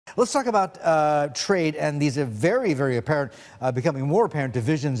Let's talk about trade, and these are very, very apparent, becoming more apparent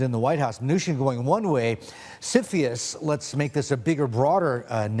divisions in the White House. Mnuchin going one way, CFIUS, let's make this a bigger, broader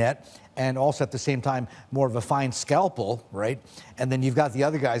net, and also at the same time more of a fine scalpel, right? And then you've got the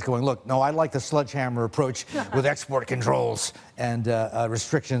other guys going, look, no, I like the sledgehammer approach with export controls and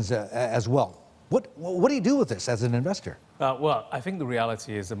restrictions as well. What do you do with this as an investor? Well, I think the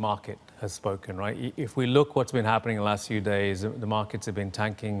reality is the market has spoken, right? If we look what's been happening in the last few days, the markets have been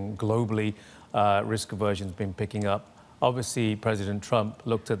tanking globally, risk aversion's been picking up. Obviously, President Trump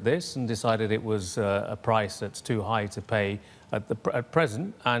looked at this and decided it was a price that's too high to pay at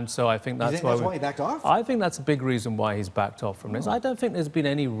present, and so I think that's why he backed off? I think that's a big reason why he's backed off from this. I don't think there's been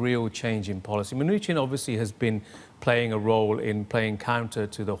any real change in policy. Mnuchin obviously has been playing a role in playing counter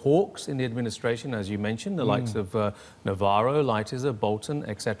to the hawks in the administration, as you mentioned, the likes of Navarro, Lighthizer, Bolton,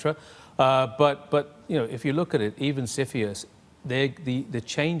 etc. But you know, if you look at it, even CFIUS, the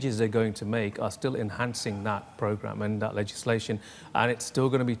changes they're going to make are still enhancing that program and that legislation, and it's still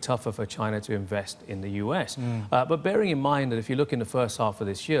going to be tougher for China to invest in the US. But bearing in mind that if you look in the first half of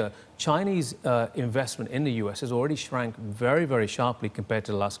this year, Chinese investment in the US has already shrank very, very sharply compared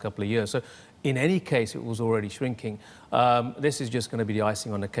to the last couple of years. So in any case, it was already shrinking. This is just going to be the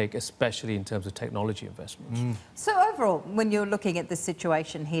icing on the cake, especially in terms of technology investments. So overall, when you're looking at the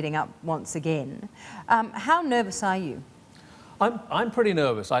situation heating up once again, how nervous are you? I'm pretty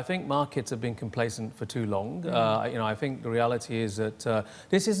nervous. I think markets have been complacent for too long. You know, I think the reality is that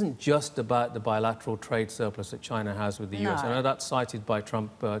this isn't just about the bilateral trade surplus that China has with the US. I know that's cited by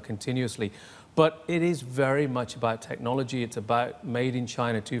Trump continuously, but it is very much about technology. It's about Made in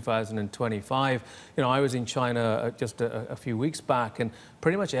China 2025. You know, I was in China just a few weeks back, and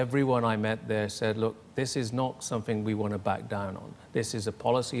pretty much everyone I met there said, look, this is not something we want to back down on. This is a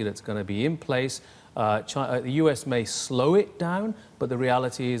policy that's going to be in place. The US may slow it down, but the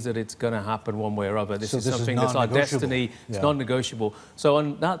reality is that it's going to happen one way or other. This is something that's our destiny. It's non-negotiable. So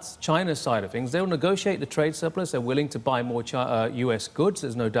on that's China's side of things. They'll negotiate the trade surplus. They're willing to buy more US goods.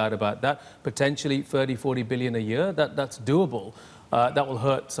 There's no doubt about that. Potentially 30, 40 billion a year. That's doable. That will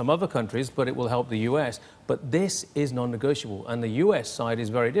hurt some other countries, but it will help the US. But this is non-negotiable. And the US side is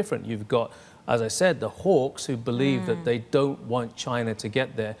very different. You've got, as I said, the hawks who believe that they don't want China to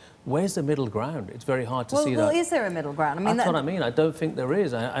get there. Where's the middle ground? It's very hard to see that. Well, is there a middle ground? I mean, that's what I mean. I don't think there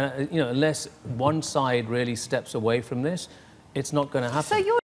is. You know, unless one side really steps away from this, it's not going to happen. So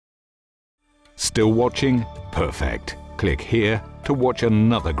you're still watching? Perfect. Click here to watch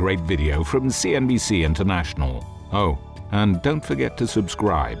another great video from CNBC International. Oh, and don't forget to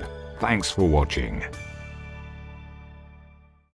subscribe. Thanks for watching.